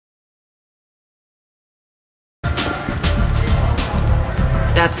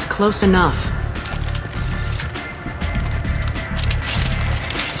That's close enough.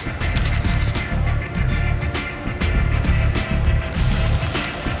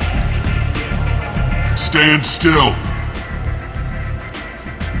 Stand still.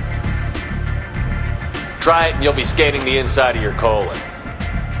 Try it and you'll be scanning the inside of your colon.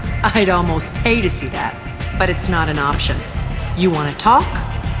 I'd almost pay to see that, but it's not an option. You want to talk,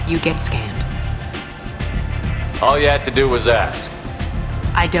 you get scanned. All you had to do was ask.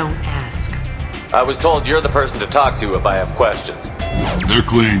 I don't ask. I was told you're the person to talk to if I have questions. They're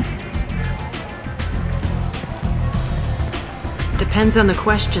clean. Depends on the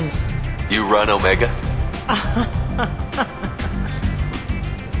questions. You run Omega?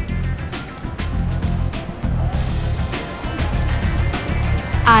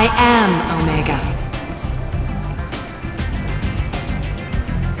 I am Omega.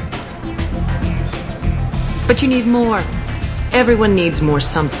 But you need more. Everyone needs more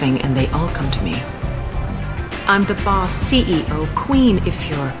something, and they all come to me. I'm the boss, CEO, queen, if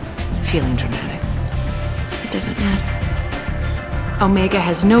you're feeling dramatic. It doesn't matter. Omega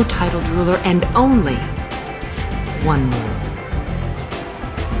has no titled ruler and only one rule.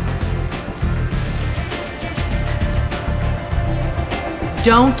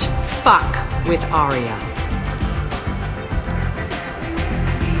 Don't fuck with Arya.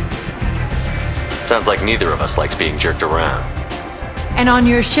 Sounds like neither of us likes being jerked around. And on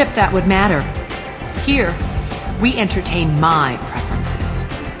your ship, that would matter. Here, we entertain my preferences.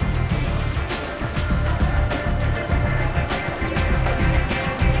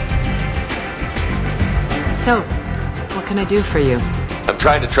 So, what can I do for you? I'm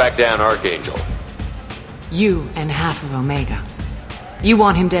trying to track down Archangel. You and half of Omega. You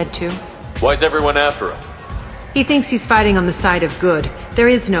want him dead too? Why's everyone after him? He thinks he's fighting on the side of good. There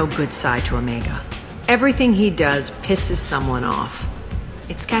is no good side to Omega. Everything he does pisses someone off.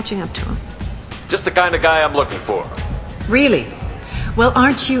 It's catching up to him. Just the kind of guy I'm looking for. Really? Well,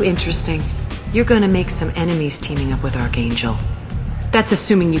 aren't you interesting? You're gonna make some enemies teaming up with Archangel. That's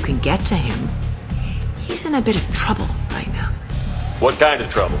assuming you can get to him. He's in a bit of trouble right now. What kind of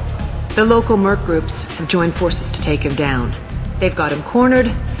trouble? The local Merc groups have joined forces to take him down. They've got him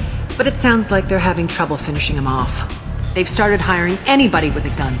cornered, but it sounds like they're having trouble finishing him off. They've started hiring anybody with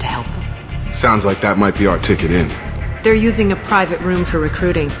a gun to help them. Sounds like that might be our ticket in. They're using a private room for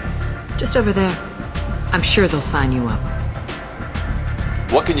recruiting. Just over there. I'm sure they'll sign you up.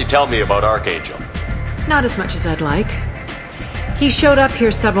 What can you tell me about Archangel? Not as much as I'd like. He showed up here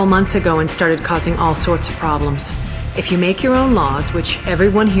several months ago and started causing all sorts of problems. If you make your own laws, which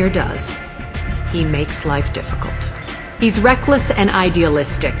everyone here does, he makes life difficult. He's reckless and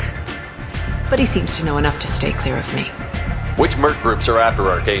idealistic, but he seems to know enough to stay clear of me. Which Merc groups are after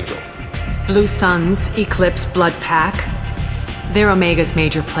Archangel? Blue Suns, Eclipse, Blood Pack. They're Omega's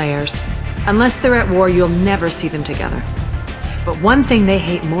major players. Unless they're at war, you'll never see them together. But one thing they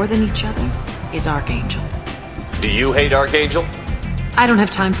hate more than each other is Archangel. Do you hate Archangel? I don't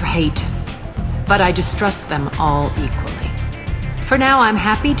have time for hate, but I distrust them all equally. For now, I'm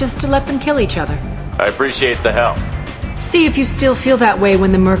happy just to let them kill each other. I appreciate the help. See if you still feel that way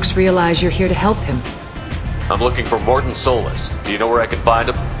when the Mercs realize you're here to help him. I'm looking for Morton Solus. Do you know where I can find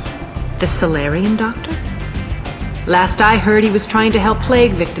him? The Solarian doctor? Last I heard, he was trying to help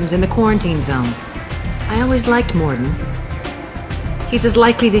plague victims in the quarantine zone. I always liked Morton. He's as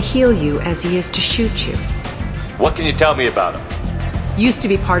likely to heal you as he is to shoot you. What can you tell me about him? Used to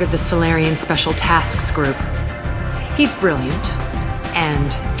be part of the Solarian Special Tasks Group. He's brilliant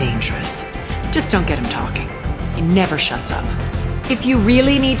and dangerous. Just don't get him talking. He never shuts up. If you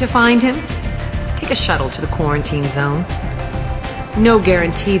really need to find him, take a shuttle to the quarantine zone. No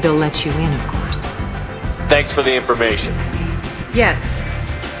guarantee they'll let you in, of course. Thanks for the information. Yes.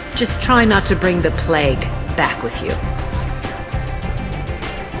 Just try not to bring the plague back with you.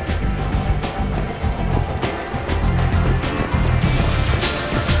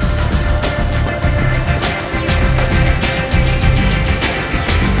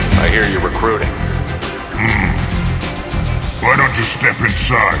 I hear you're recruiting. Why don't you step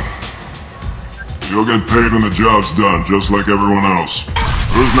inside? You'll get paid when the job's done, just like everyone else.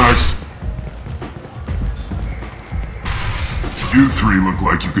 Who's next? You three look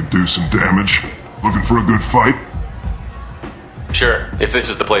like you could do some damage. Looking for a good fight? Sure, if this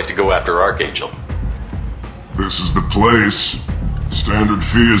is the place to go after Archangel. This is the place. Standard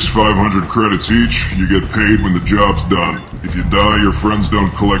fee is 500 credits each. You get paid when the job's done. If you die, your friends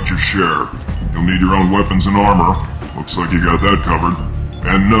don't collect your share. You'll need your own weapons and armor. Looks like you got that covered.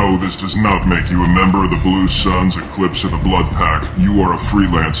 And no, this does not make you a member of the Blue Suns, Eclipse, or the Blood Pack. You are a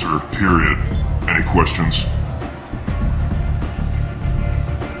freelancer, period. Any questions?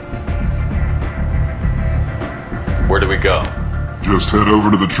 Where do we go? Just head over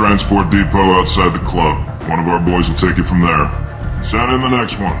to the transport depot outside the club. One of our boys will take you from there. Send in the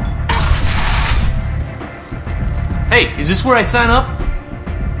next one. Hey, is this where I sign up?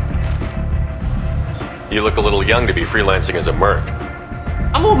 You look a little young to be freelancing as a merc.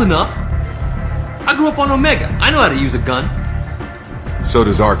 I'm old enough. I grew up on Omega. I know how to use a gun. So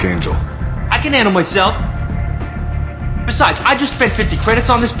does Archangel. I can handle myself. Besides, I just spent 50 credits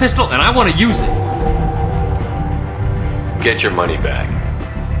on this pistol and I want to use it. Get your money back.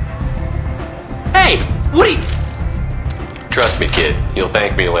 Hey, what are you... Trust me, kid. You'll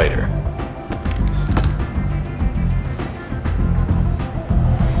thank me later.